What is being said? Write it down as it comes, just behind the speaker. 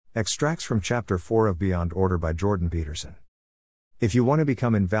Extracts from Chapter 4 of Beyond Order by Jordan Peterson. If you want to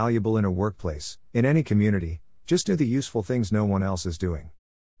become invaluable in a workplace, in any community, just do the useful things no one else is doing.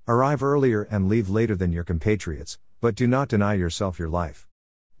 Arrive earlier and leave later than your compatriots, but do not deny yourself your life.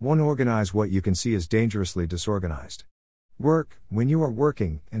 1. Organize what you can see as dangerously disorganized. Work, when you are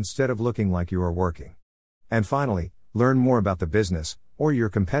working, instead of looking like you are working. And finally, learn more about the business, or your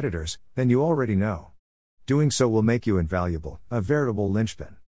competitors, than you already know. Doing so will make you invaluable, a veritable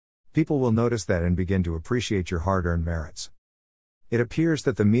linchpin. People will notice that and begin to appreciate your hard-earned merits. It appears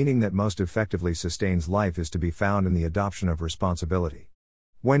that the meaning that most effectively sustains life is to be found in the adoption of responsibility.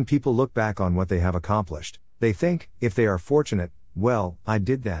 When people look back on what they have accomplished, they think, if they are fortunate, well, I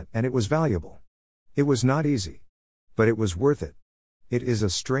did that and it was valuable. It was not easy. But it was worth it. It is a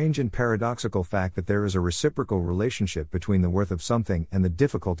strange and paradoxical fact that there is a reciprocal relationship between the worth of something and the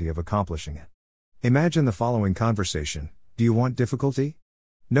difficulty of accomplishing it. Imagine the following conversation: do you want difficulty?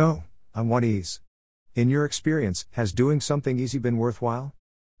 No, I want ease. In your experience, has doing something easy been worthwhile?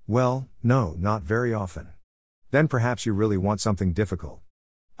 Well, no, not very often. Then perhaps you really want something difficult.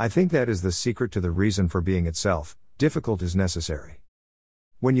 I think that is the secret to the reason for being itself. Difficult is necessary.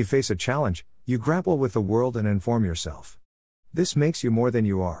 When you face a challenge, you grapple with the world and inform yourself. This makes you more than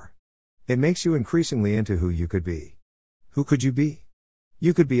you are. It makes you increasingly into who you could be. Who could you be?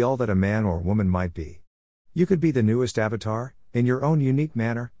 You could be all that a man or woman might be. You could be the newest avatar, in your own unique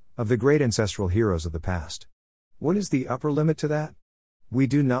manner, of the great ancestral heroes of the past. What is the upper limit to that? We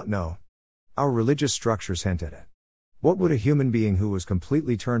do not know. Our religious structures hint at it. What would a human being who was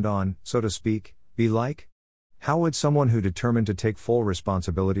completely turned on, so to speak, be like? How would someone who determined to take full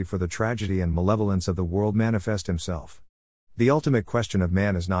responsibility for the tragedy and malevolence of the world manifest himself? The ultimate question of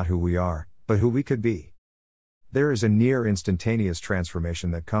man is not who we are, but who we could be. There is a near instantaneous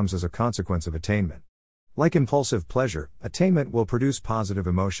transformation that comes as a consequence of attainment. Like impulsive pleasure, attainment will produce positive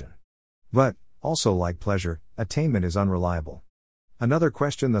emotion. But, also like pleasure, attainment is unreliable. Another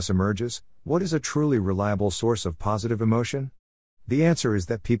question thus emerges: what is a truly reliable source of positive emotion? The answer is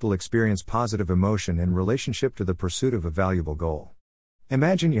that people experience positive emotion in relationship to the pursuit of a valuable goal.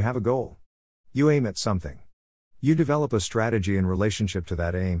 Imagine you have a goal. You aim at something. You develop a strategy in relationship to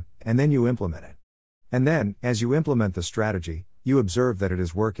that aim, and then you implement it. And then, as you implement the strategy, you observe that it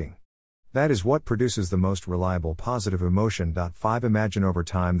is working. That is what produces the most reliable positive emotion. 5. Imagine over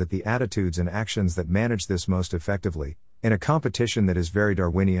time that the attitudes and actions that manage this most effectively, in a competition that is very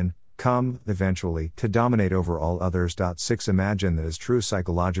Darwinian, come, eventually, to dominate over all others. 6. Imagine that is true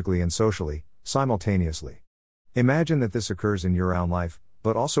psychologically and socially, simultaneously. Imagine that this occurs in your own life,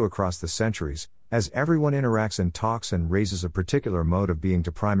 but also across the centuries, as everyone interacts and talks and raises a particular mode of being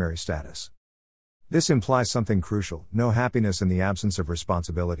to primary status. This implies something crucial: no happiness in the absence of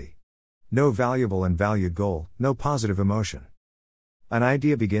responsibility. No valuable and valued goal, no positive emotion. An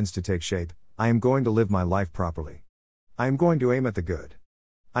idea begins to take shape: I am going to live my life properly. I am going to aim at the good.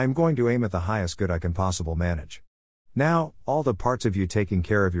 I am going to aim at the highest good I can possibly manage. Now, all the parts of you taking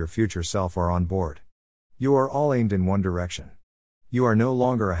care of your future self are on board. You are all aimed in one direction. You are no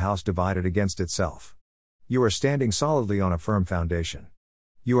longer a house divided against itself. You are standing solidly on a firm foundation.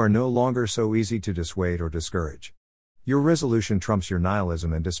 You are no longer so easy to dissuade or discourage. Your resolution trumps your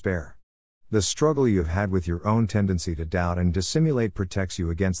nihilism and despair. The struggle you have had with your own tendency to doubt and dissimulate protects you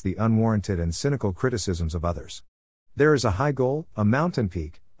against the unwarranted and cynical criticisms of others. There is a high goal, a mountain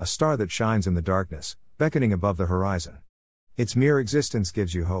peak, a star that shines in the darkness, beckoning above the horizon. Its mere existence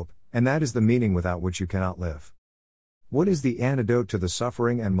gives you hope, and that is the meaning without which you cannot live. What is the antidote to the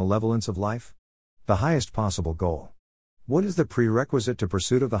suffering and malevolence of life? The highest possible goal. What is the prerequisite to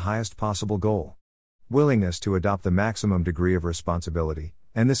pursuit of the highest possible goal? Willingness to adopt the maximum degree of responsibility,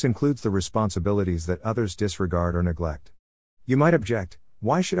 and this includes the responsibilities that others disregard or neglect. You might object: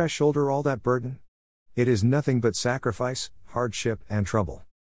 why should I shoulder all that burden? It is nothing but sacrifice, hardship, and trouble.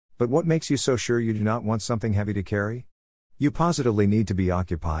 But what makes you so sure you do not want something heavy to carry? You positively need to be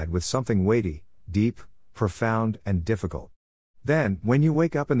occupied with something weighty, deep, profound, and difficult. Then, when you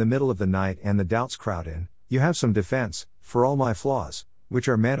wake up in the middle of the night and the doubts crowd in, you have some defense: for all my flaws, which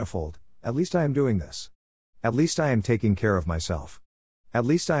are manifold, at least I am doing this. At least I am taking care of myself. At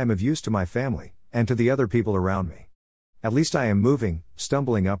least I am of use to my family, and to the other people around me. At least I am moving,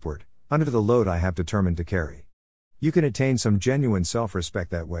 stumbling upward, under the load I have determined to carry. You can attain some genuine self-respect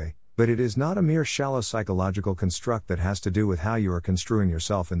that way, but it is not a mere shallow psychological construct that has to do with how you are construing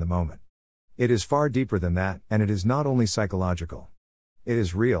yourself in the moment. It is far deeper than that, and it is not only psychological. It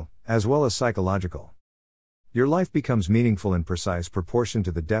is real, as well as psychological. Your life becomes meaningful in precise proportion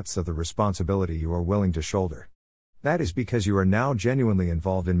to the depths of the responsibility you are willing to shoulder. That is because you are now genuinely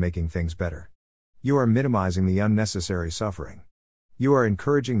involved in making things better. You are minimizing the unnecessary suffering. You are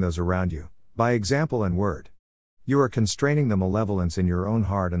encouraging those around you, by example and word. You are constraining the malevolence in your own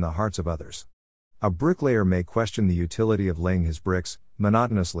heart and the hearts of others. A bricklayer may question the utility of laying his bricks,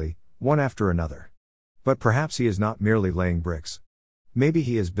 monotonously, one after another. But perhaps he is not merely laying bricks. Maybe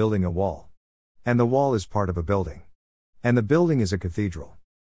he is building a wall. And the wall is part of a building. And the building is a cathedral.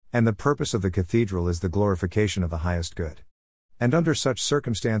 And the purpose of the cathedral is the glorification of the highest good. And under such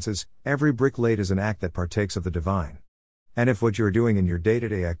circumstances, every brick laid is an act that partakes of the divine. And if what you are doing in your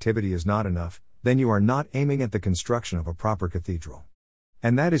day-to-day activity is not enough, then you are not aiming at the construction of a proper cathedral.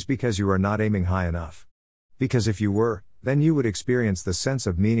 And that is because you are not aiming high enough. Because if you were, then you would experience the sense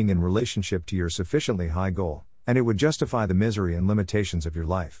of meaning in relationship to your sufficiently high goal, and it would justify the misery and limitations of your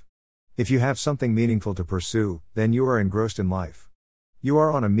life. If you have something meaningful to pursue, then you are engrossed in life. You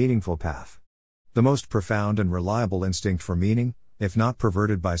are on a meaningful path. The most profound and reliable instinct for meaning, if not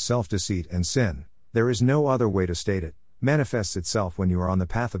perverted by self-deceit and sin, there is no other way to state it, manifests itself when you are on the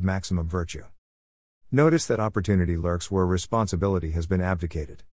path of maximum virtue. Notice that opportunity lurks where responsibility has been abdicated.